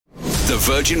The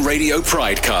Virgin Radio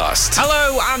Pridecast.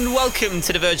 Hello and welcome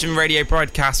to the Virgin Radio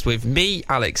Pridecast with me,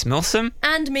 Alex Milsom.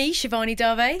 And me, Shivani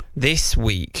Dave. This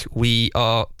week we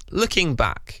are looking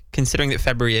back, considering that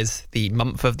February is the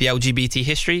month of the LGBT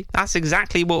history. That's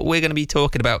exactly what we're going to be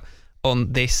talking about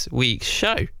on this week's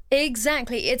show.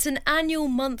 Exactly. It's an annual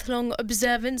month-long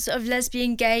observance of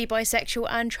lesbian, gay, bisexual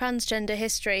and transgender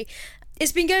history.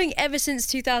 It's been going ever since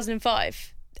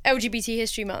 2005. LGBT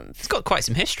History Month. It's got quite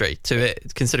some history to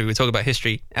it, considering we're talking about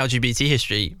history. LGBT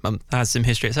History Month has some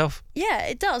history itself. Yeah,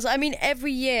 it does. I mean,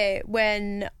 every year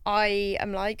when I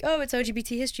am like, oh, it's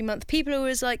LGBT History Month, people are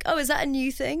always like, oh, is that a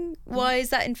new thing? Why is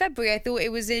that in February? I thought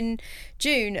it was in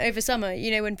June, over summer,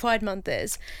 you know, when Pride Month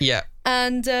is. Yeah.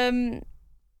 And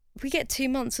we get 2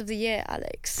 months of the year,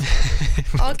 Alex.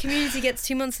 Our community gets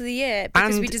 2 months of the year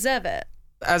because we deserve it.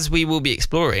 As we will be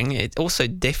exploring, it also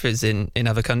differs in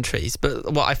other countries.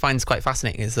 But what I find is quite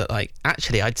fascinating is that, like,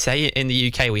 actually, I'd say in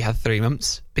the UK we have 3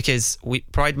 months because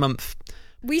Pride Month.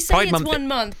 We say it's 1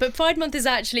 month, but Pride Month is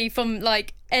actually from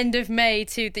like end of May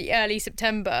to the early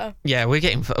September. Yeah, we're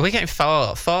getting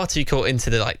far too caught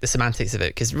into the semantics of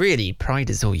it because really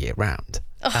Pride is all year round.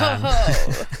 But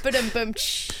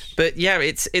yeah,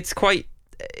 it's quite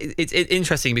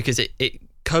interesting because it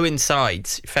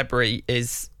coincides. February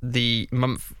is the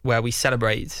month where we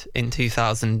celebrate in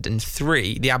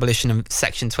 2003 the abolition of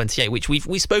Section 28, which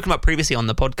we've spoken about previously on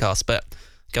the podcast. But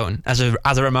go on, as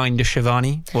a reminder,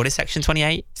 Shivani, what is Section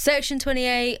 28? Section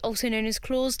 28, also known as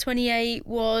Clause 28,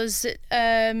 was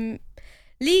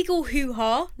legal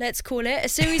hoo-ha, let's call it, a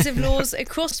series of laws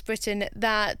across Britain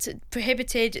that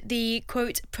prohibited the,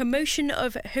 quote, promotion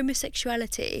of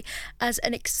homosexuality as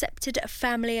an accepted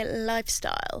family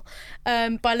lifestyle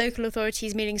by local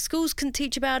authorities, meaning schools couldn't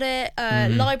teach about it,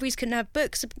 libraries couldn't have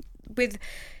books with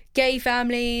gay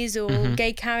families or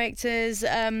gay characters.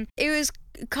 It was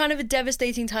kind of a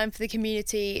devastating time for the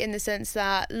community in the sense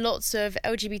that lots of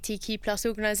LGBTQ plus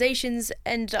organisations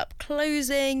ended up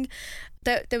closing.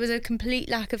 There was a complete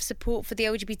lack of support for the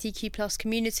LGBTQ plus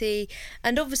community,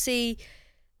 and obviously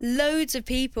loads of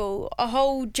people, a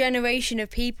whole generation of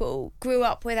people, grew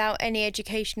up without any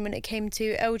education when it came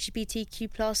to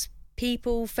LGBTQ plus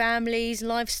people, families,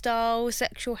 lifestyle,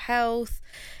 sexual health,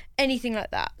 anything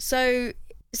like that. So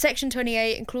Section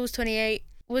 28 and Clause 28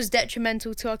 was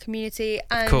detrimental to our community,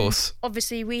 and of course,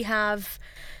 obviously we have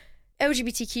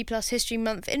LGBTQ plus History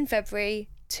Month in February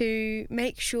to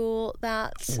make sure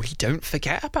that we don't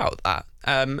forget about that.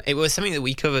 It was something that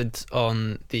we covered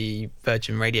on the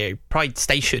Virgin Radio Pride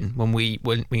station when we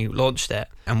launched it,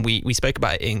 and we spoke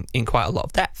about it in quite a lot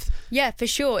of depth. Yeah, for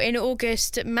sure. In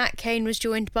August, Matt Cain was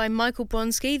joined by Michael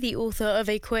Bronski, the author of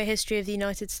A Queer History of the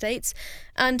United States,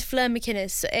 and Fleur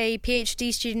McInnes, a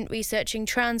PhD student researching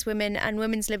trans women and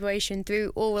women's liberation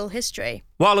through oral history.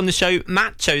 While on the show,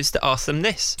 Matt chose to ask them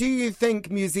this. Do you think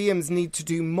museums need to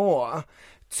do more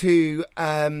to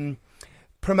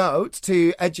promote,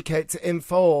 to educate, to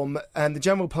inform the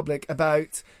general public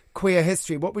about queer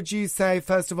history? What would you say,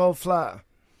 first of all, Fleur?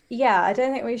 Yeah, I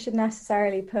don't think we should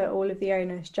necessarily put all of the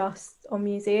onus just on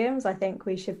museums. I think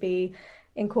we should be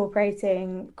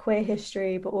incorporating queer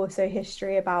history, but also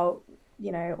history about,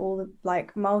 you know, all the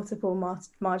multiple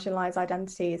marginalised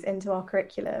identities into our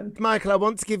curriculum. Michael, I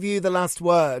want to give you the last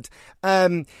word.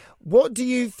 What do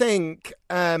you think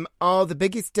are the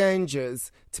biggest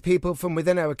dangers to people from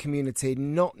within our community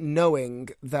not knowing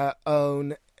their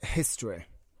own history?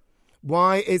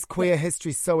 Why is queer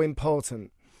history so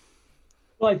important?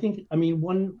 Well,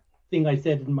 one thing I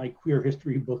said in my queer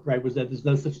history book, right, was that there's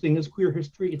no such thing as queer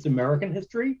history. It's American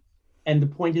history. And the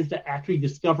point is to actually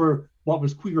discover what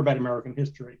was queer about American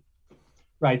history,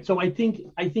 right? So I think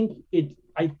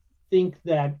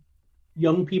that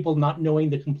young people not knowing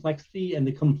the complexity and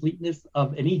the completeness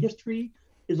of any history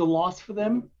is a loss for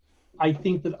them. I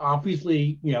think that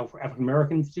obviously, you know, for African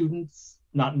American students,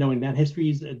 not knowing that history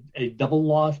is a double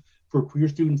loss. For queer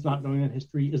students, not knowing that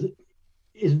history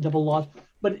is a double loss.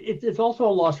 But it's also a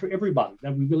loss for everybody,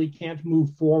 that we really can't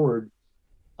move forward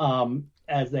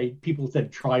as people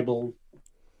said, tribal,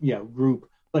 group.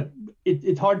 But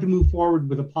it's hard to move forward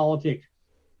with a politic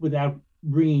without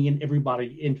bringing in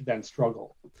everybody into that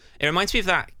struggle. It reminds me of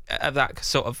that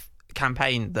sort of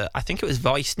campaign that I think it was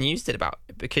Vice News did about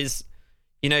it, because,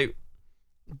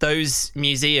 those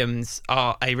museums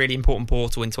are a really important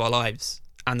portal into our lives,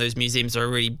 and those museums are a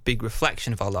really big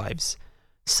reflection of our lives.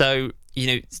 So,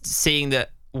 seeing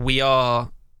that we are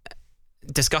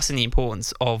discussing the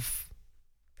importance of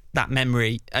that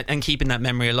memory and keeping that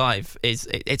memory alive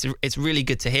it's really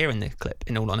good to hear in this clip,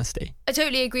 in all honesty. I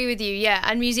totally agree with you, yeah.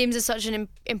 And museums are such an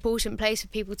important place for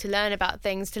people to learn about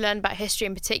things, to learn about history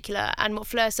in particular. And what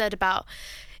Fleur said about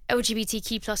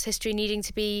LGBTQ plus history needing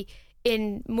to be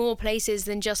in more places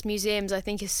than just museums, I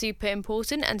think is super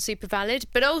important and super valid.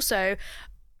 But also,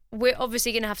 we're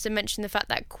obviously going to have to mention the fact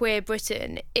that Queer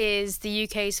Britain is the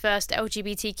UK's first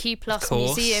LGBTQ plus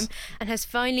museum and has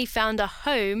finally found a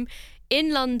home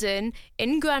in London,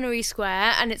 in Granary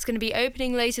Square, and it's going to be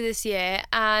opening later this year,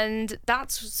 and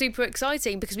that's super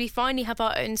exciting because we finally have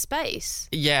our own space.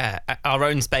 Yeah, our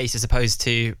own space as opposed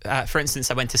to, for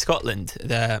instance, I went to Scotland,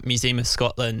 the Museum of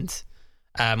Scotland,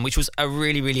 which was a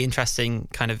really, really interesting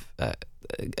kind of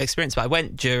experience. But I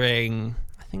went during,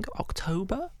 I think,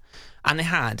 October, and they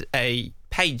had a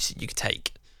page that you could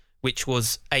take, which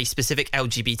was a specific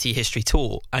LGBT history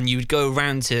tour, and you would go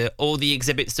around to all the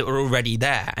exhibits that were already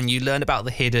there, and you learn about the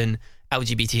hidden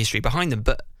LGBT history behind them.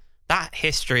 But that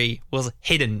history was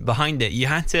hidden behind it. You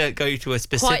had to go to a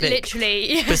specific, quite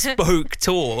literally, bespoke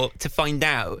tour to find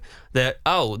out that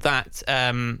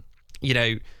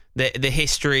the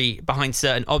history behind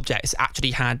certain objects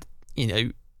actually had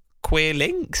queer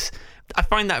links. I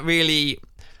find that really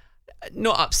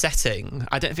not upsetting.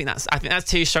 I think that's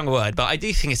too strong a word, but I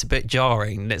do think it's a bit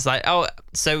jarring. It's like, oh,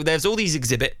 so there's all these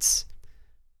exhibits,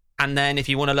 and then if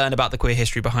you want to learn about the queer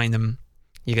history behind them,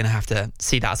 you're going to have to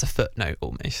see that as a footnote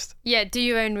almost. Yeah, do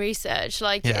your own research.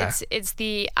 It's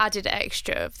the added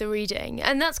extra of the reading.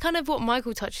 And that's kind of what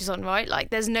Michael touches on, right? Like,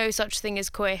 there's no such thing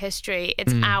as queer history.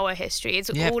 It's our history.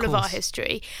 It's all of our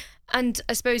history. And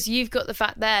I suppose you've got the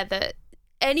fact there that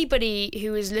anybody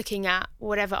who is looking at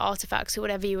whatever artifacts or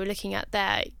whatever you were looking at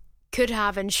there could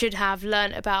have and should have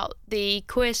learnt about the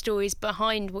queer stories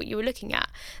behind what you were looking at.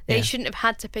 They shouldn't have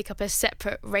had to pick up a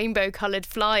separate rainbow-coloured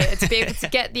flyer to be able to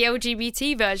get the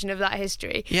LGBT version of that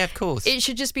history. Yeah, of course. It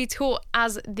should just be taught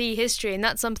as the history, and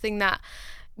that's something that,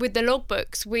 with the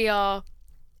logbooks, we are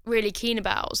really keen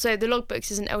about. So the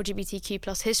logbooks is an LGBTQ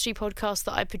plus history podcast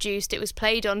that I produced. It was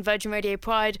played on Virgin Radio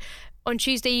Pride on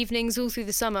Tuesday evenings all through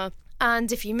the summer.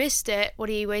 And if you missed it, what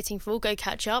are you waiting for? Go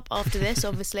catch up after this,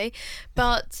 obviously.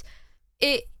 But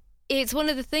it's one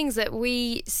of the things that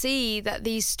we see, that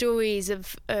these stories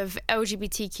of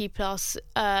LGBTQ plus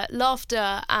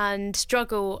laughter and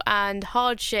struggle and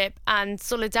hardship and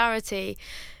solidarity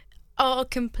are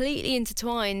completely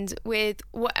intertwined with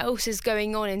what else is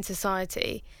going on in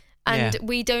society. And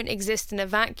we don't exist in a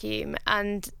vacuum.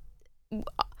 And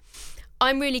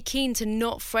I'm really keen to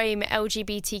not frame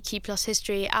LGBTQ plus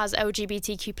history as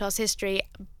LGBTQ plus history,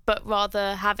 but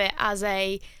rather have it as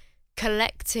a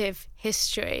collective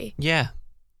history. Yeah.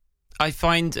 I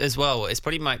find as well, it's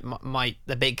probably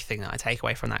the big thing that I take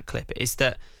away from that clip is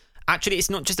that actually it's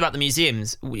not just about the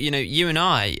museums. You and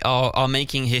I are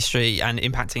making history and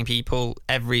impacting people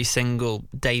every single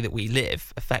day that we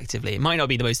live, effectively. It might not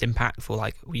be the most impactful,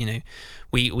 like,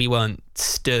 we weren't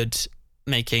stood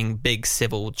making big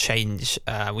civil change.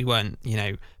 We weren't,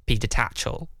 Peter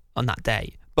Tatchell on that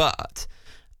day. But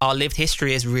our lived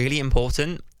history is really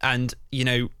important. And,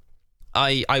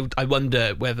 I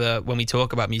wonder whether when we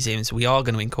talk about museums, we are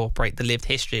going to incorporate the lived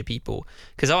history of people,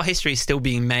 because our history is still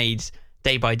being made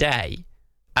day by day.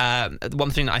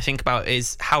 One thing that I think about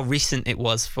is how recent it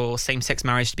was for same-sex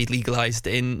marriage to be legalised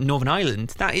in Northern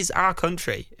Ireland. That is our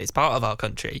country. It's part of our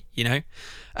country,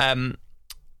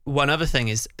 One other thing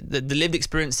is the lived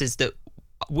experiences that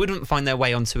wouldn't find their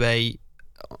way onto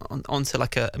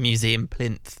like a museum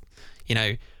plinth.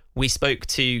 We spoke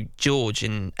to George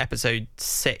in episode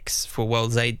 6 for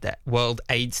World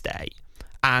AIDS Day,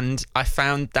 and I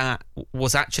found that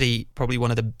was actually probably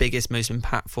one of the biggest, most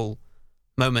impactful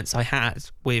moments I had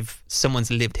with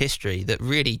someone's lived history that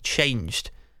really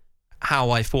changed how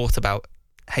I thought about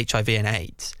HIV and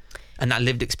AIDS, and that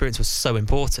lived experience was so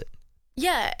important.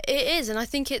 Yeah, it is, and I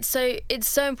think it's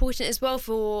so important as well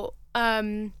for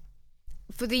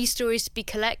these stories to be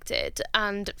collected,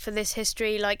 and for this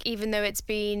history, like, even though it's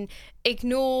been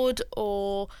ignored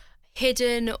or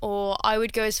hidden, or I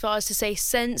would go as far as to say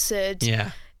censored.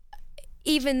 Yeah.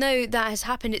 Even though that has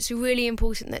happened, it's really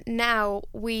important that now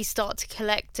we start to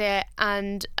collect it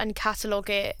and catalogue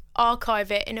it,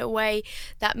 archive it in a way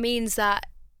that means that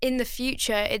in the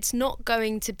future it's not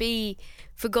going to be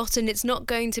forgotten, it's not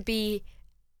going to be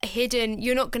hidden.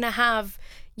 You're not going to have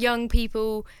young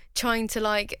people trying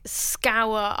to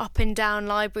scour up and down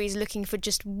libraries looking for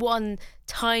just one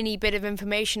tiny bit of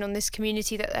information on this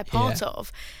community that they're part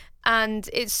of. And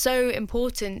it's so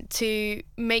important to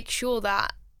make sure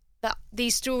that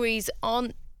these stories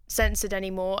aren't censored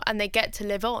anymore and they get to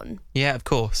live on. Yeah, of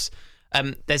course.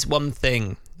 There's one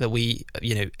thing that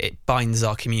it binds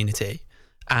our community,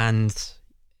 and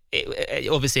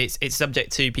obviously it's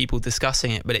subject to people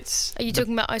discussing it, but it's... Are you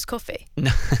talking about iced coffee?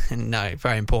 No,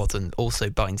 very important. Also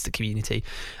binds the community.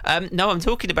 No, I'm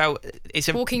talking about...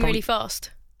 Walking really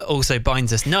fast. Also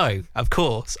binds us. No, of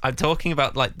course. I'm talking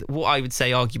about like what I would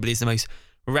say arguably is the most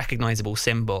recognisable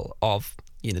symbol of,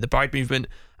 you know, the Pride movement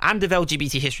and of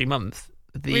LGBT History Month.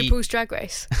 RuPaul's Drag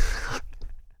Race.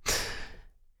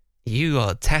 You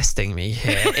are testing me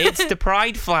here. It's the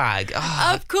Pride flag.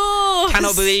 Oh, of course. I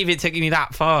cannot believe it took me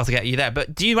that far to get you there.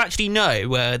 But do you actually know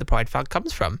where the Pride flag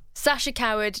comes from? Sacha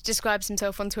Coward describes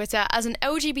himself on Twitter as an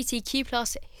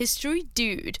LGBTQ+ history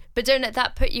dude. But don't let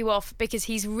that put you off, because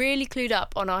he's really clued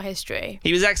up on our history.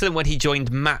 He was excellent when he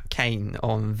joined Matt Kane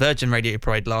on Virgin Radio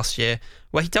Pride last year,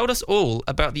 where he told us all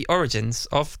about the origins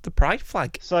of the Pride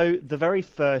flag. So the very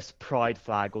first Pride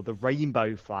flag, or the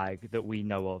rainbow flag that we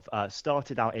know of,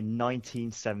 started out in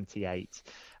 1978.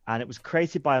 And it was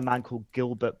created by a man called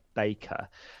Gilbert Baker.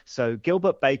 So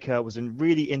Gilbert Baker was a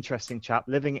really interesting chap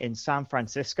living in San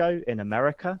Francisco in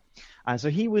America. And so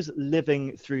he was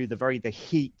living through the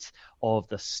heat of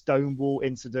the Stonewall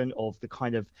incident, of the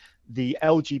kind of the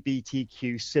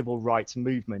LGBTQ civil rights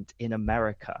movement in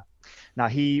America. Now,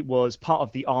 he was part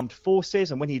of the armed forces,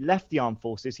 and when he left the armed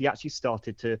forces, he actually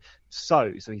started to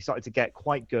sew. So he started to get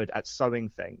quite good at sewing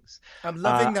things. I'm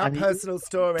loving that personal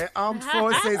story. Armed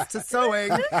forces to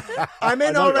sewing. I'm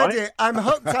in already. Right? I'm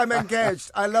hooked. I'm engaged.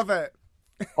 I love it.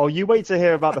 Oh, you wait to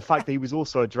hear about the fact that he was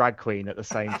also a drag queen at the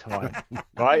same time,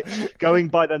 right? Going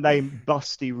by the name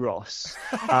Busty Ross.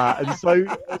 And so,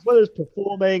 as well as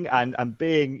performing and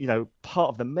being, you know, part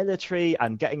of the military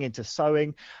and getting into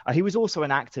sewing, he was also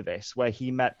an activist, where he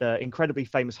met the incredibly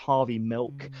famous Harvey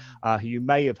Milk, who you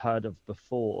may have heard of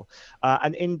before.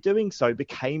 And in doing so,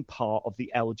 became part of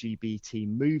the LGBT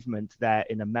movement there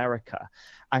in America.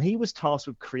 And he was tasked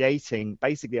with creating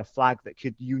basically a flag that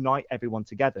could unite everyone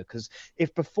together. Because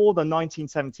if before the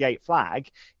 1978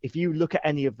 flag, if you look at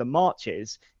any of the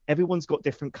marches, everyone's got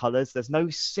different colors. There's no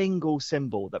single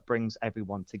symbol that brings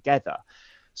everyone together.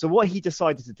 So what he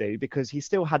decided to do, because he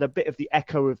still had a bit of the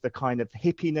echo of the kind of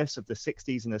hippiness of the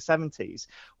 60s and the 70s,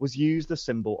 was use the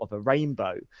symbol of a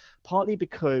rainbow, partly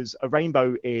because a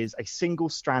rainbow is a single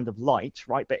strand of light,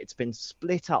 right? But it's been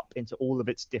split up into all of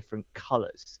its different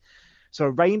colors. So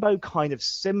a rainbow kind of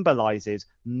symbolizes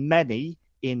many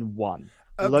in one.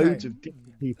 Okay. Loads of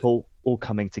different people all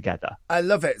coming together. I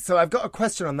love it. So I've got a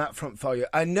question on that front for you.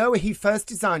 I know he first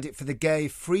designed it for the Gay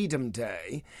Freedom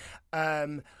Day.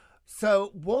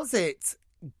 So was it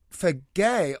for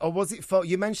gay, or was it for,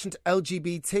 you mentioned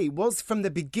LGBT, was from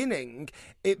the beginning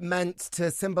it meant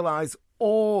to symbolize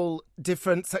all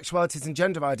different sexualities and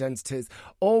gender identities,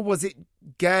 or was it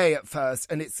gay at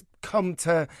first and it's come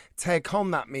to take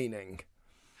on that meaning?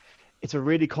 It's a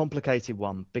really complicated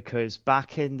one, because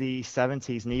back in the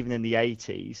 70s and even in the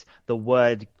 80s, the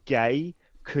word gay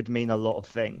could mean a lot of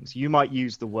things. You might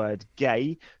use the word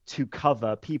gay to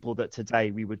cover people that today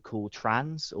we would call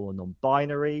trans or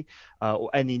non-binary,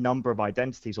 or any number of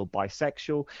identities, or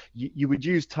bisexual. You would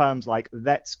use terms like,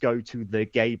 let's go to the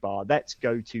gay bar, let's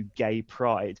go to gay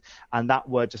pride. And that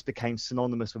word just became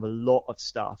synonymous with a lot of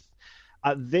stuff.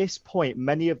 At this point,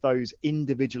 many of those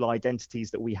individual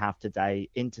identities that we have today,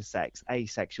 intersex,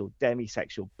 asexual,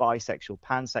 demisexual, bisexual,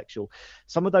 pansexual,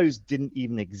 some of those didn't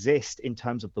even exist in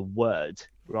terms of the word,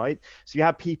 right? So you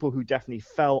have people who definitely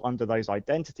fell under those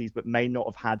identities, but may not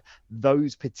have had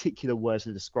those particular words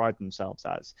to describe themselves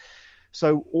as.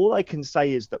 So all I can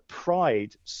say is that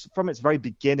Pride, from its very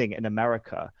beginning in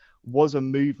America, was a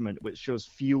movement which was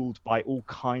fueled by all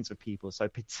kinds of people. So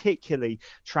particularly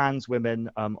trans women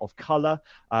of color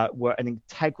were an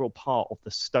integral part of the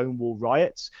Stonewall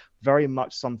riots, very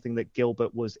much something that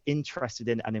Gilbert was interested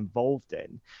in and involved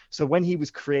in. So when he was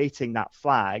creating that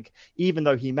flag, even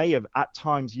though he may have at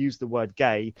times used the word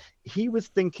gay, he was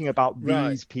thinking about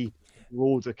these people, the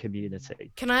broader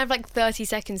community. Can I have like 30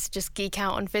 seconds to just geek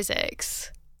out on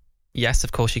physics? Yes,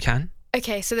 of course you can.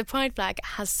 Okay, so the Pride flag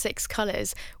has 6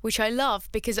 colours, which I love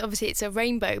because obviously it's a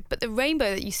rainbow, but the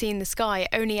rainbow that you see in the sky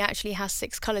only actually has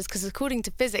 6 colours because according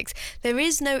to physics, there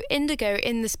is no indigo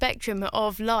in the spectrum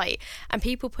of light, and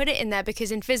people put it in there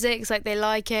because in physics, like, they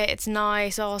like it, it's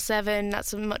nice, 7,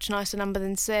 that's a much nicer number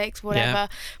than 6, whatever,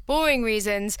 boring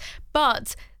reasons,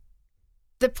 but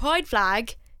the Pride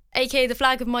flag, aka the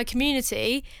flag of my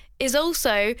community, is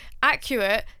also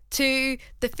accurate to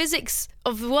the physics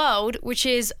of the world, which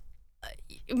is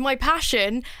my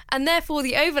passion, and therefore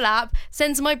the overlap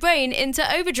sends my brain into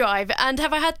overdrive. And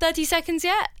have I had 30 seconds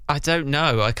yet? I don't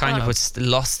know. I kind of was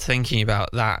lost thinking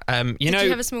about that. Did you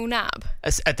have a small nap?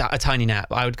 A tiny nap.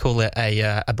 I would call it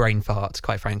a brain fart,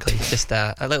 quite frankly. Just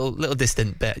a little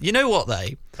distant bit. You know what, though?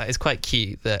 That is quite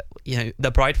cute that,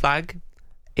 the pride flag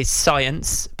is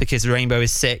science because the rainbow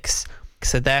is 6.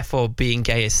 So therefore being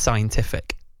gay is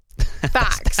scientific.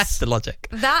 Facts. That's the logic.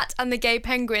 That and the gay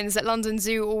penguins that London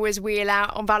Zoo always wheel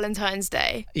out on Valentine's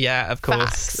Day. Yeah, of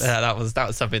course. That was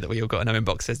something that we all got in our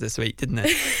inboxes this week, didn't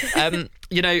it?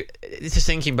 Just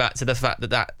thinking back to the fact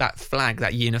that flag,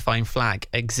 that unifying flag,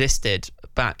 existed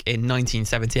back in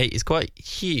 1978 is quite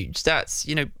huge. That's,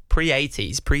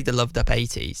 pre-80s, pre the loved up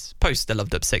 80s, post the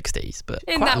loved up 60s, but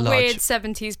in quite that large... weird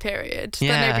 70s period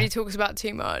that nobody talks about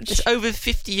too much. It's over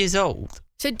 50 years old.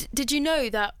 So did you know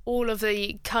that all of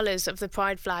the colours of the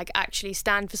pride flag actually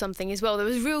stand for something as well? There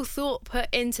was real thought put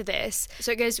into this.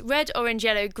 So it goes red, orange,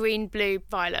 yellow, green, blue,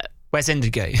 violet. Where's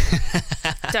indigo?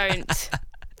 Don't.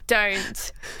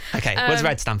 Okay, what does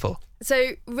red stand for?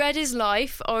 So red is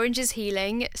life, orange is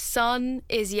healing, sun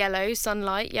is yellow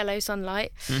sunlight.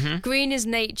 Mm-hmm. Green is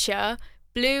nature,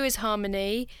 blue is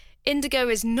harmony, indigo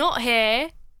is not here.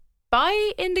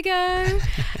 Bye, indigo.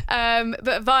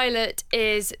 But violet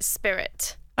is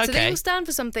spirit. Okay. So they all stand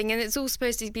for something, and it's all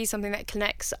supposed to be something that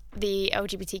connects the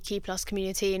LGBTQ plus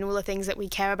community and all the things that we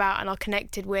care about and are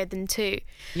connected with and to.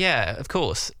 Yeah, of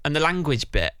course. And the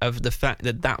language bit of the fact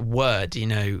that word,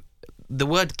 the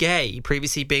word gay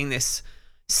previously being this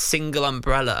single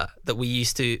umbrella that we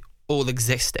used to all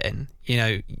exist in,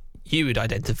 you would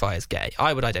identify as gay.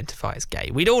 I would identify as gay.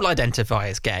 We'd all identify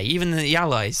as gay. Even the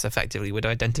allies effectively would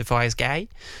identify as gay.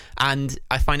 And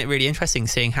I find it really interesting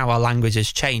seeing how our language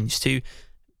has changed to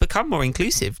become more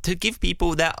inclusive, to give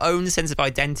people their own sense of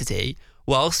identity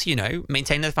whilst,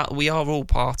 maintain the fact that we are all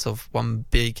part of one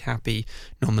big, happy,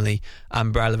 normally,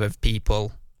 umbrella of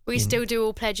people. We still do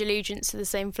all pledge allegiance to the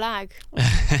same flag.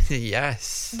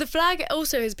 Yes. The flag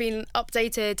also has been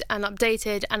updated and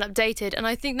updated and updated, and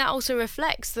I think that also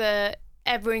reflects the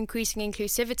ever-increasing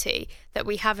inclusivity that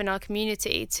we have in our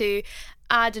community to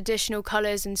add additional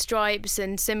colours and stripes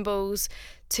and symbols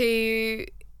to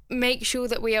make sure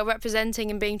that we are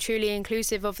representing and being truly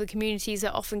inclusive of the communities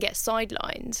that often get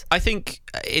sidelined. I think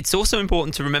it's also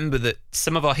important to remember that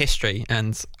some of our history,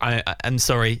 and I'm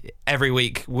sorry, every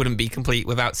week wouldn't be complete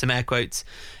without some air quotes,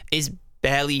 is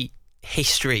barely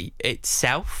history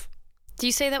itself. Do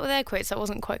you say that with air quotes? That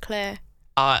wasn't quite clear.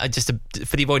 Just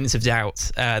for the avoidance of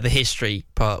doubt, the history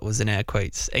part was in air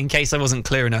quotes. In case I wasn't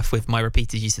clear enough with my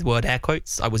repeated use of the word air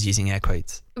quotes, I was using air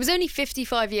quotes. It was only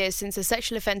 55 years since the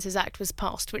Sexual Offences Act was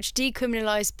passed, which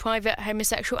decriminalised private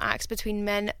homosexual acts between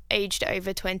men aged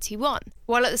over 21,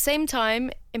 while at the same time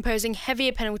imposing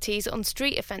heavier penalties on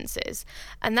street offences.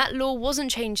 And that law wasn't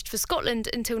changed for Scotland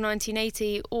until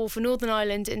 1980 or for Northern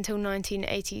Ireland until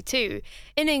 1982.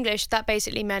 In English, that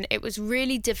basically meant it was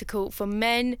really difficult for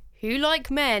men who like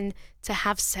men to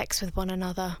have sex with one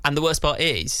another. And the worst part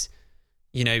is,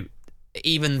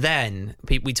 even then,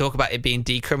 we talk about it being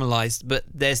decriminalised, but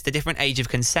there's the different age of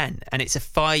consent, and it's a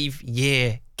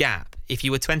 5-year gap. If you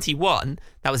were 21,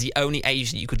 that was the only age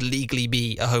that you could legally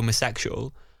be a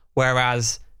homosexual,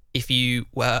 whereas if you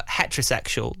were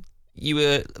heterosexual, you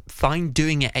were fine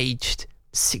doing it aged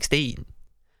 16.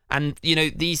 And,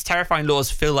 these terrifying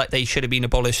laws feel like they should have been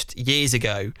abolished years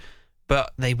ago,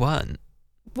 but they weren't.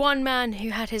 One man who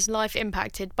had his life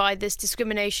impacted by this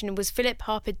discrimination was Philip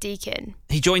Harper Deakin.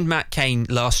 He joined Matt Cain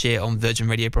last year on Virgin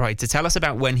Radio Pride to tell us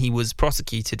about when he was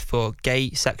prosecuted for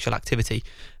gay sexual activity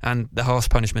and the harsh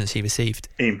punishments he received.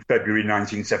 In February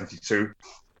 1972,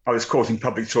 I was caught in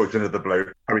public toilet under the blow.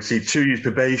 I received 2 years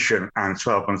probation and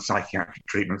 12 months psychiatric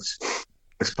treatments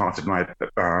as part of my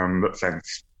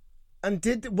offence. And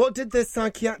what did the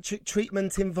psychiatric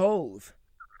treatment involve?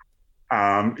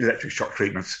 Electric shock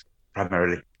treatments.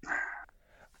 Primarily.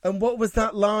 And what was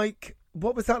that like?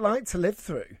 What was that like to live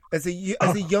through as a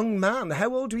young man?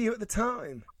 How old were you at the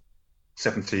time?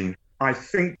 17. I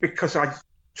think because I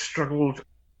struggled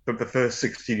for the first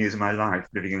 16 years of my life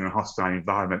living in a hostile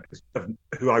environment of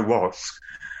who I was,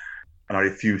 and I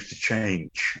refused to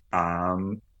change.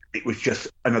 It was just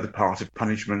another part of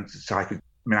punishment that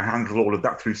I handled all of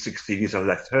that through 16 years I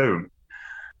left home.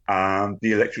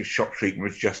 The electric shock treatment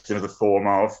was just another form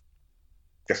of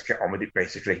just get on with it,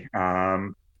 basically.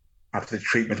 After the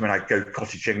treatment, when I go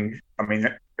cottaging,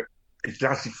 it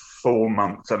lasted 4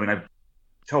 months. I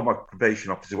told my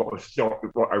probation officer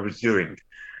what I was doing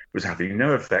was having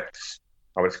no effects.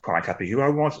 I was quite happy who I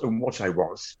was and what I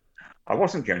was. I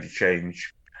wasn't going to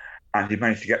change, and he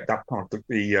managed to get that part of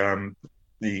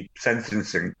the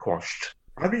sentencing quashed.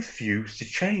 I refuse to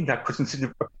change. I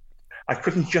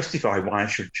couldn't justify why I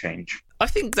should change. I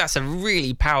think that's a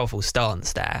really powerful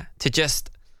stance there, to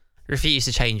just refuse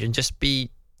to change and just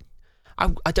be...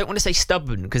 I don't want to say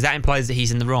stubborn, because that implies that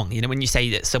he's in the wrong. You know, when you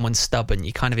say that someone's stubborn,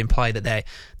 you kind of imply that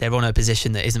they're on a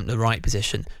position that isn't the right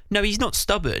position. No, he's not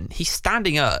stubborn. He's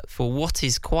standing up for what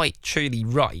is quite truly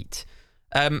right,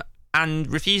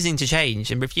 and refusing to change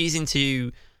and refusing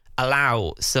to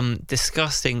allow some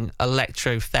disgusting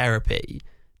electrotherapy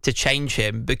to change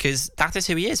him, because that is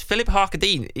who he is. Philip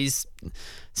Harkadine is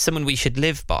someone we should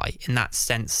live by, in that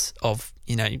sense of,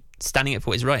 you know, standing up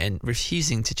for what is right and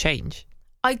refusing to change.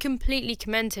 I completely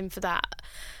commend him for that.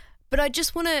 But I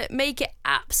just want to make it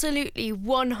absolutely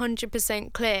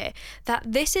 100% clear that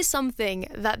this is something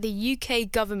that the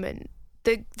UK government,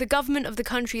 the government of the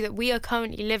country that we are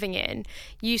currently living in,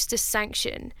 used to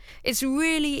sanction. It's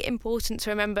really important to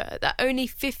remember that only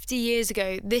 50 years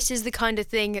ago, this is the kind of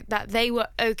thing that they were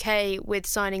okay with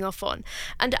signing off on.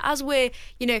 And as we're,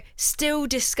 you know, still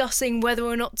discussing whether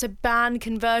or not to ban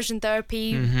conversion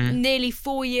therapy, nearly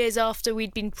 4 years after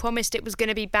we'd been promised it was going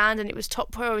to be banned and it was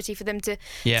top priority for them to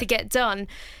get done,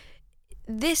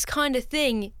 this kind of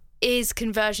thing is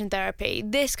conversion therapy.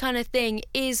 This kind of thing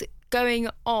is going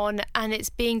on, and it's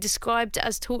being described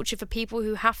as torture for people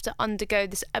who have to undergo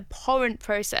this abhorrent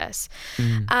process.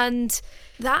 And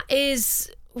that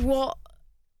is what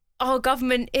our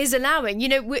government is allowing. You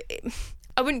know,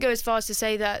 I wouldn't go as far as to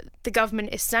say that the government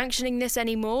is sanctioning this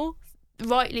anymore,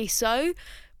 rightly so,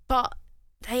 but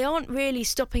they aren't really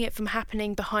stopping it from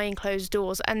happening behind closed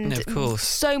doors, and no, of course,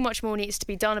 so much more needs to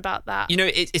be done about that. You know,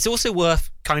 it's also worth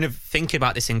kind of thinking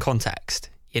about this in context.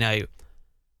 You know,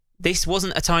 this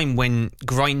wasn't a time when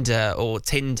Grindr or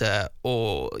Tinder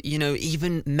or, you know,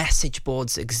 even message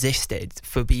boards existed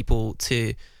for people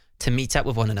to meet up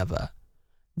with one another.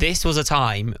 This was a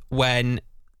time when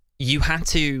you had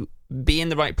to be in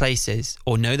the right places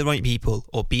or know the right people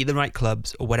or be the right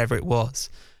clubs or whatever it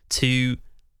was to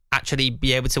actually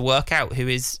be able to work out who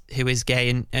is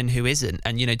gay and who isn't,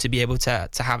 and, you know, to be able to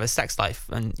have a sex life.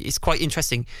 And it's quite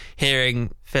interesting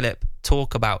hearing Philip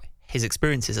talk about his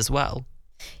experiences as well.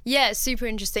 Yeah, it's super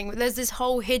interesting. There's this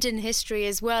whole hidden history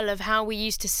as well of how we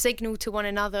used to signal to one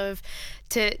another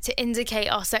to indicate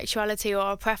our sexuality or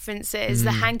our preferences,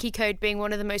 the hanky code being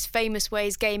one of the most famous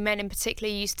ways gay men in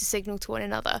particular used to signal to one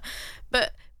another.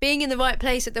 But being in the right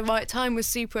place at the right time was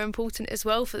super important as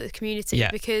well for the community,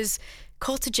 because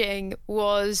cottaging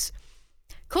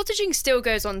still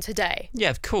goes on today. Yeah,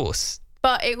 of course.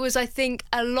 But it was, I think,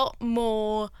 a lot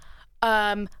more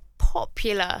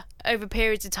popular over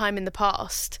periods of time in the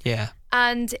past. Yeah.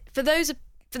 And for those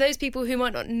people who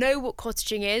might not know what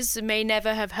cottaging is, may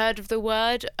never have heard of the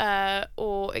word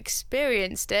or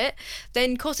experienced it,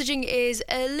 then cottaging is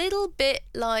a little bit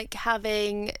like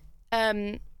having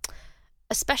a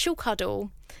special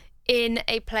cuddle in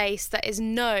a place that is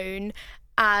known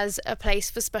as a place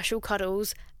for special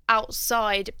cuddles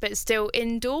outside but still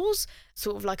indoors,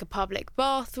 sort of like a public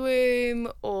bathroom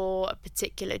or a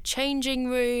particular changing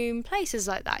room, places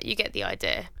like that. You get the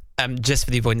idea. Just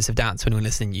for the avoidance of doubt to anyone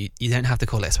listening, you don't have to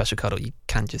call it a special cuddle. You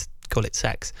can just call it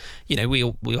sex. You know, we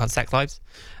all have sex lives.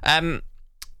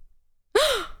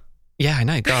 Yeah, I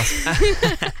know, gasp.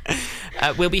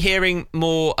 We'll be hearing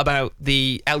more about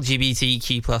the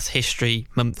LGBTQ plus History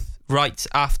Month right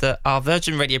after our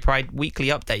Virgin Radio Pride weekly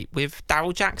update with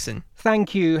Daryl Jackson.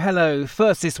 Thank you. Hello.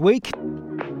 First this week,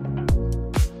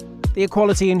 the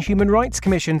Equality and Human Rights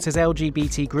Commission says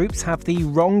LGBT groups have the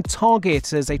wrong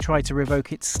target as they try to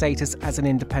revoke its status as an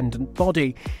independent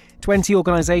body. 20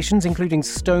 organisations, including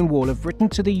Stonewall, have written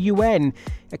to the UN,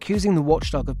 accusing the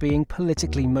watchdog of being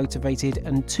politically motivated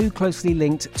and too closely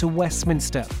linked to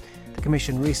Westminster. The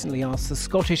Commission recently asked the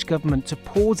Scottish Government to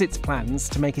pause its plans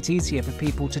to make it easier for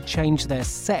people to change their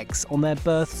sex on their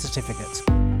birth certificate.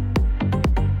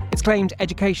 It's claimed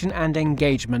education and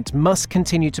engagement must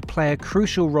continue to play a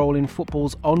crucial role in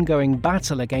football's ongoing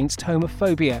battle against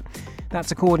homophobia.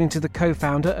 That's according to the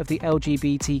co-founder of the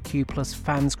LGBTQ plus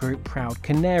fans group Proud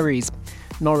Canaries.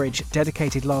 Norwich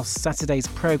dedicated last Saturday's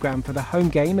programme for the home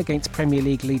game against Premier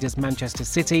League leaders Manchester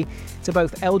City to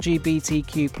both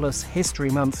LGBTQ plus History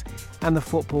Month and the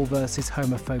Football versus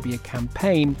Homophobia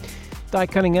campaign. Di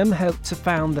Cunningham helped to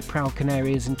found the Proud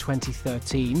Canaries in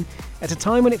 2013, at a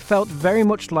time when it felt very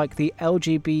much like the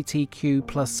LGBTQ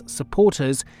plus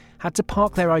supporters had to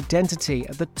park their identity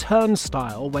at the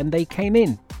turnstile when they came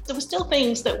in. There were still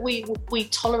things that we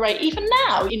tolerate even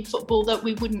now in football that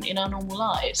we wouldn't in our normal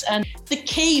lives. And the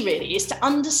key really is to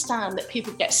understand that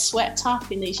people get swept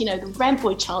up in these, the red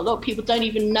boy chant. A lot of people don't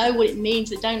even know what it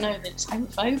means. They don't know that it's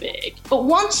homophobic. But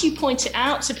once you point it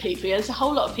out to people, there's a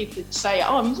whole lot of people who say,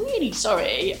 oh, I'm really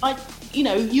sorry.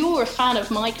 You're a fan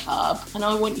of my club and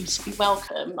I want you to be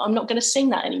welcome. I'm not going to sing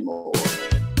that anymore.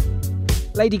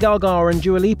 Lady Gaga and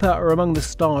Dua Lipa are among the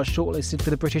stars shortlisted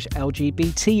for the British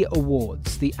LGBT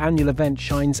Awards. The annual event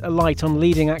shines a light on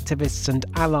leading activists and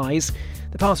allies.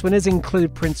 The past winners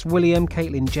include Prince William,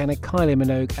 Caitlyn Jenner, Kylie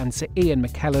Minogue and Sir Ian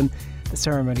McKellen. The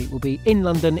ceremony will be in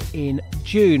London in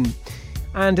June.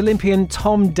 And Olympian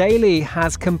Tom Daley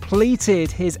has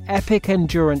completed his epic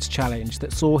endurance challenge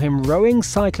that saw him rowing,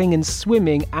 cycling and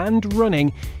swimming and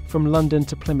running from London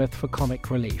to Plymouth for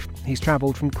comic relief. He's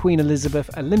travelled from Queen Elizabeth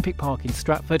Olympic Park in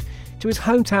Stratford to his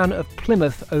hometown of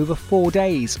Plymouth over 4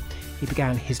 days. He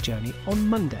began his journey on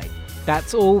Monday.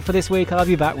 That's all for this week. I'll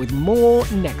be back with more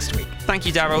next week. Thank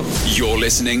you, Daryl. You're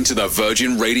listening to the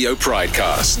Virgin Radio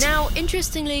Pridecast. Now,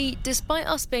 interestingly, despite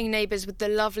us being neighbours with the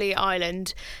lovely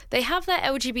Ireland, they have their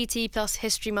LGBT plus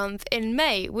History Month in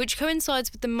May, which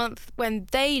coincides with the month when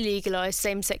they legalised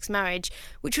same-sex marriage,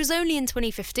 which was only in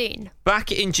 2015.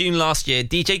 Back in June last year,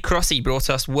 DJ Crossy brought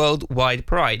us Worldwide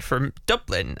Pride from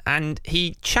Dublin, and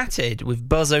he chatted with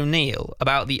Buzz O'Neill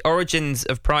about the origins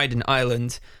of Pride in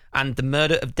Ireland and the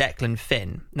murder of Declan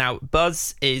Finn. Now,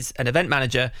 Buzz is an event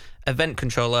manager, event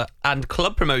controller and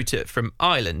club promoter from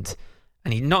Ireland.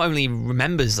 And he not only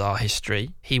remembers our history,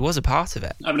 he was a part of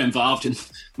it. I've been involved in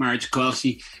marriage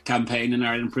equality campaign in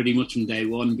Ireland pretty much from day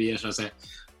one, be it as a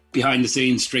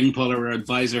behind-the-scenes string puller or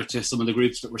advisor to some of the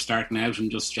groups that were starting out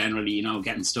and just generally,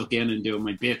 getting stuck in and doing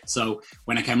my bit. So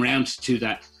when I came around to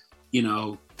that,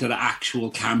 to the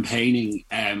actual campaigning,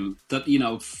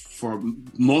 for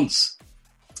months,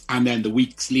 and then the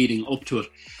weeks leading up to it,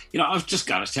 I've just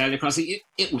got to tell you, Crossy,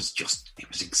 it was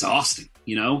exhausting,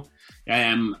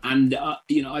 I've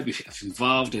been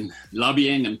involved in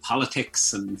lobbying and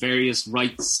politics and various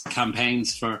rights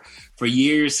campaigns for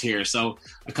years here. So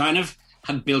I kind of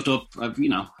had built up, I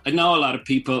know a lot of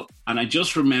people, and I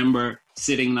just remember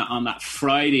sitting on that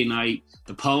Friday night,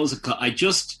 the polls,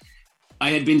 I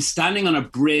had been standing on a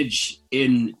bridge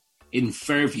in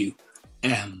Fairview.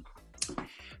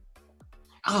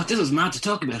 This is mad to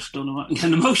talk about. Don't know what I'm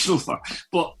getting emotional for.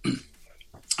 But,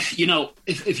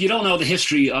 if you don't know the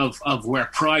history of where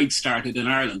Pride started in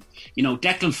Ireland,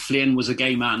 Declan Flynn was a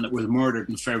gay man that was murdered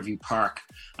in Fairview Park,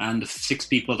 and the 6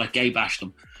 people that gay bashed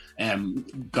him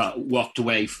walked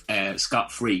away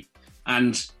scot-free.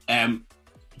 And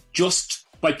just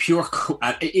by pure...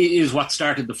 it is what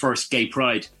started the first gay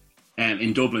Pride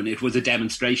in Dublin. It was a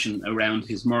demonstration around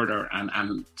his murder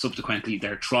and subsequently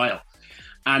their trial.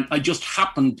 And I just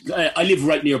happened, I live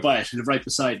right nearby it, I live right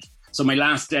beside it. So my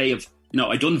last day of,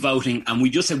 I'd done voting, and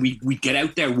we just said we'd get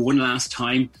out there one last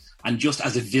time, and just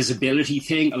as a visibility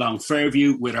thing along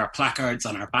Fairview with our placards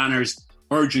and our banners,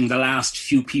 urging the last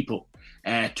few people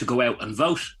to go out and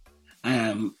vote.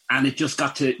 And it just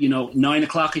got to, 9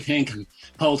 o'clock, I think, and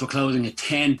polls were closing at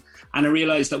 10. And I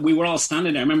realised that we were all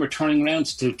standing there. I remember turning around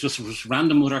to just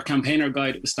random with our campaigner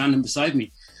guy that was standing beside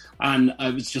me. And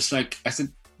I was just like, I said,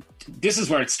 this is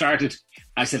where it started.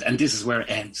 I said, and this is where it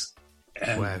ends.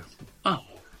 Wow.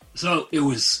 So it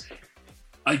was,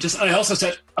 I also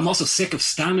said, I'm also sick of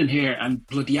standing here and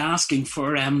bloody asking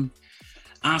for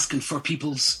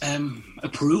people's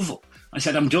approval. I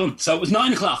said, I'm done. So it was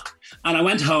 9 o'clock and I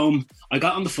went home. I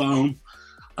got on the phone.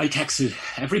 I texted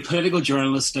every political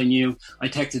journalist I knew. I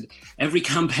texted every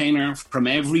campaigner from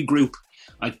every group.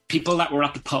 People that were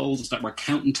at the polls that were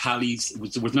counting tallies.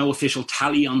 There was no official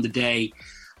tally on the day.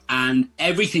 And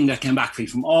everything that came back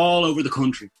from all over the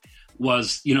country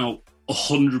was,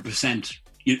 100%.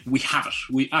 We have it.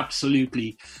 We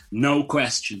absolutely, no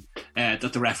question that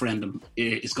the referendum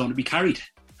is going to be carried.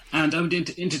 And I went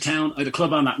into town. I had a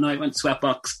club on that night, went to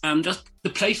Sweatbox, and just the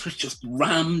place was just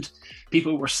rammed.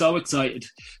 People were so excited,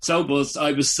 so buzzed.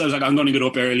 I was like, I'm going to get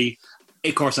up early.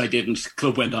 Of course I didn't.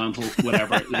 Club went on till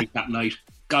whatever, late that night.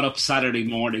 Got up Saturday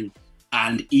morning.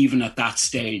 And even at that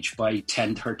stage, by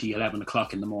 10:30, 11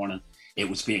 o'clock in the morning, it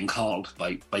was being called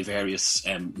by various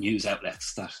news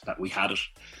outlets that we had it.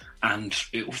 And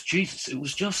it was, Jesus, it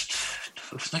was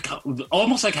like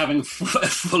almost like having a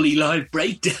fully live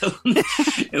breakdown.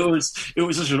 It was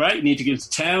just right. You need to get to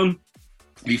town.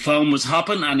 my phone was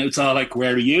hopping, and it's all like,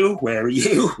 where are you? Where are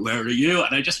you? Where are you?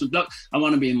 And I just went, look, I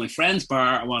want to be in my friend's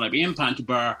bar. I want to be in Panty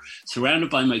Bar, surrounded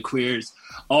by my queers,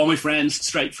 all my friends,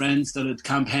 straight friends that had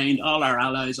campaigned, all our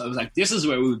allies. I was like, this is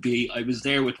where we would be. I was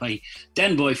there with my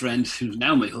then boyfriend, who's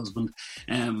now my husband,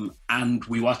 and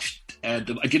we watched. I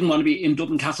didn't want to be in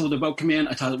Dublin Castle when the vote came in.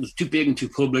 I thought it was too big and too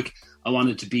public. I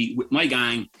wanted to be with my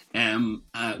gang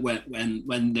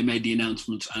when they made the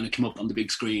announcement, and it came up on the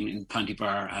big screen in Panty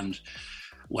Bar. And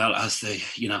well, as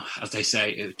they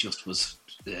say, it just was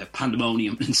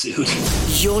pandemonium ensued.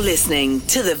 You're listening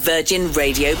to the Virgin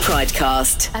Radio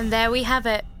Pridecast. And there we have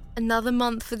it. Another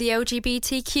month for the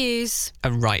LGBTQs.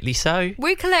 And rightly so.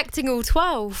 We're collecting all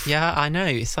 12. Yeah, I know.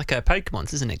 It's like a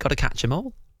Pokemon, isn't it? Got to catch them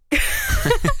all.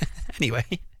 Anyway.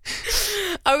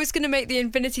 I was going to make the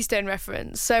Infinity Stone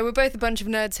reference, so we're both a bunch of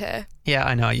nerds here. Yeah,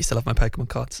 I know. I used to love my Pokemon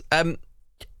cards.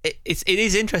 It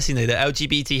is interesting, though, that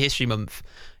LGBT History Month,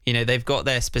 you know, they've got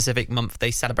their specific month they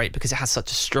celebrate because it has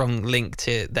such a strong link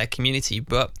to their community,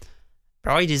 but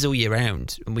Pride is all year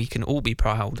round, and we can all be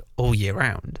proud all year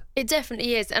round. It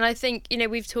definitely is, and I think, you know,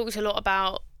 we've talked a lot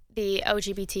about the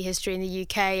LGBT history in the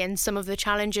UK and some of the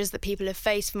challenges that people have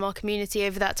faced from our community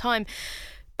over that time,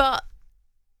 but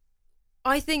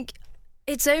I think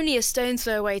it's only a stone's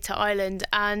throw away to Ireland,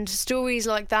 and stories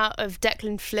like that of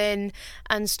Declan Flynn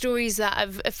and stories that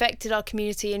have affected our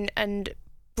community and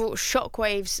brought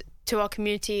shockwaves to our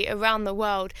community around the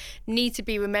world need to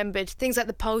be remembered. Things like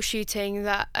the pole shooting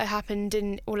that happened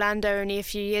in Orlando only a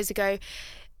few years ago.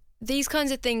 These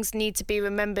kinds of things need to be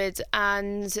remembered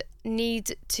and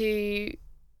need to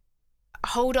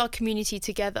hold our community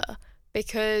together,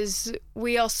 because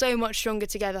we are so much stronger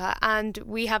together, and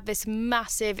we have this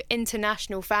massive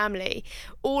international family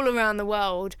all around the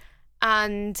world,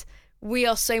 and we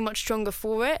are so much stronger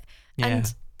for it. Yeah.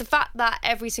 And the fact that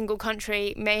every single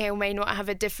country may or may not have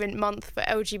a different month for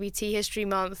LGBT History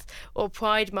Month or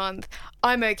Pride Month,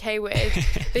 I'm okay with,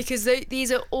 because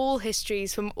these are all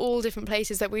histories from all different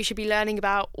places that we should be learning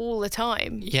about all the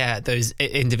time. Yeah, those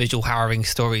individual harrowing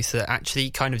stories that actually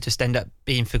kind of just end up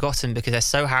being forgotten because they're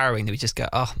so harrowing that we just go,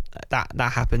 oh, that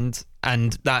happened,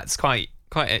 and that's quite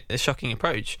a shocking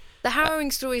approach. The harrowing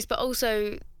stories, but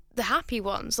also the happy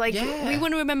ones. Like, we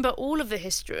want to remember all of the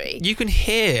history. You can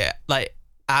hear, like,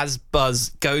 as Buzz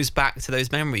goes back to those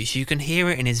memories, you can hear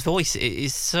it in his voice. It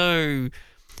is so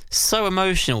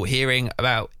emotional hearing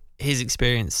about his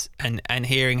experience and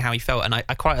hearing how he felt. And I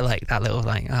quite like that little,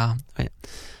 like, I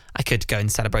could go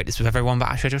and celebrate this with everyone, but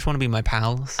actually I just want to be my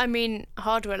pals. I mean,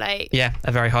 hard relate. Yeah,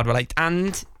 a very hard relate.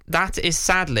 And that is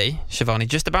sadly, Shivani,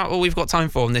 just about all we've got time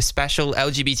for on this special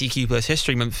LGBTQ plus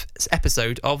History Month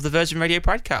episode of the Virgin Radio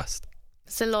Pridecast.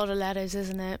 It's a lot of letters,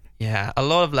 isn't it? Yeah, a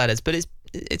lot of letters, but it's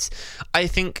I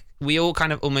think we all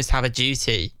kind of almost have a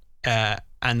duty, and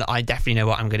I definitely know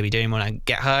what I'm going to be doing when I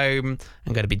get home.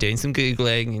 I'm going to be doing some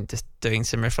Googling and just doing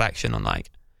some reflection on, like,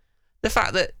 the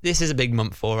fact that this is a big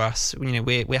month for us. You know,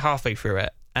 we're halfway through it,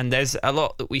 and there's a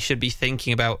lot that we should be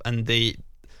thinking about, and the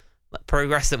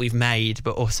progress that we've made,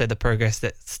 but also the progress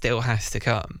that still has to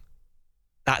come.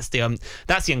 That's the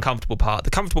uncomfortable part. The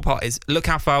comfortable part is, look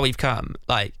how far we've come.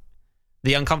 Like,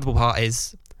 the uncomfortable part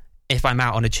is, if I'm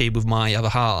out on a tube with my other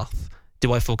half,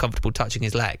 do I feel comfortable touching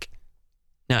his leg?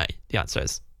 No, the answer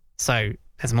is. So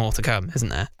there's more to come, isn't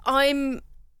there? I'm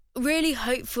really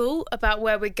hopeful about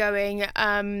where we're going.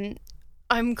 I'm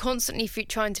constantly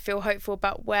trying to feel hopeful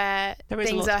about where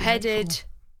things are headed.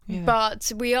 Yeah.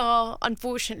 But we are,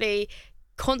 unfortunately,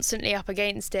 constantly up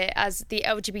against it as the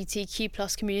LGBTQ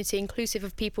plus community, inclusive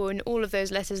of people in all of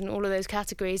those letters and all of those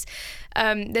categories.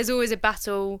 There's always a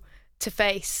battle to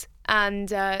face.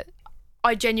 And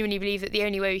I genuinely believe that the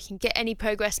only way we can get any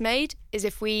progress made is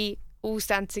if we all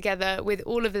stand together with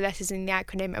all of the letters in the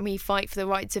acronym and we fight for the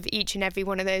rights of each and every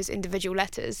one of those individual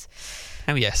letters.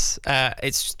 Oh, yes.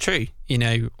 It's true. You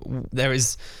know, there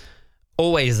is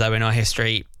always, though, in our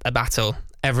history, a battle.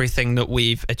 Everything that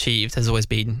we've achieved has always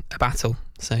been a battle.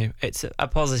 So it's a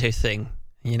positive thing,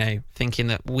 you know, thinking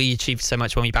that we achieved so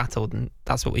much when we battled, and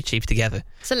that's what we achieved together.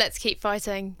 So let's keep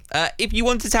fighting. If you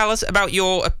want to tell us about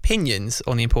your opinions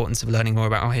on the importance of learning more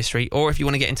about our history, or if you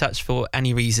want to get in touch for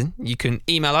any reason, you can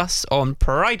email us on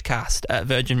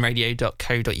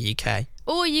pridecast@virginradio.co.uk.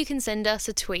 Or you can send us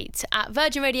a tweet at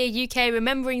Virgin Radio UK,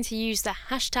 remembering to use the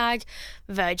hashtag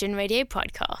Virgin Radio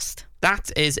Pridecast.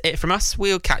 That is it from us.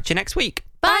 We'll catch you next week.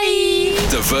 Bye!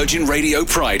 The Virgin Radio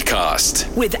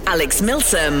Pridecast. With Alex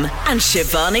Milsom and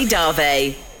Shivani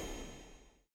Dave.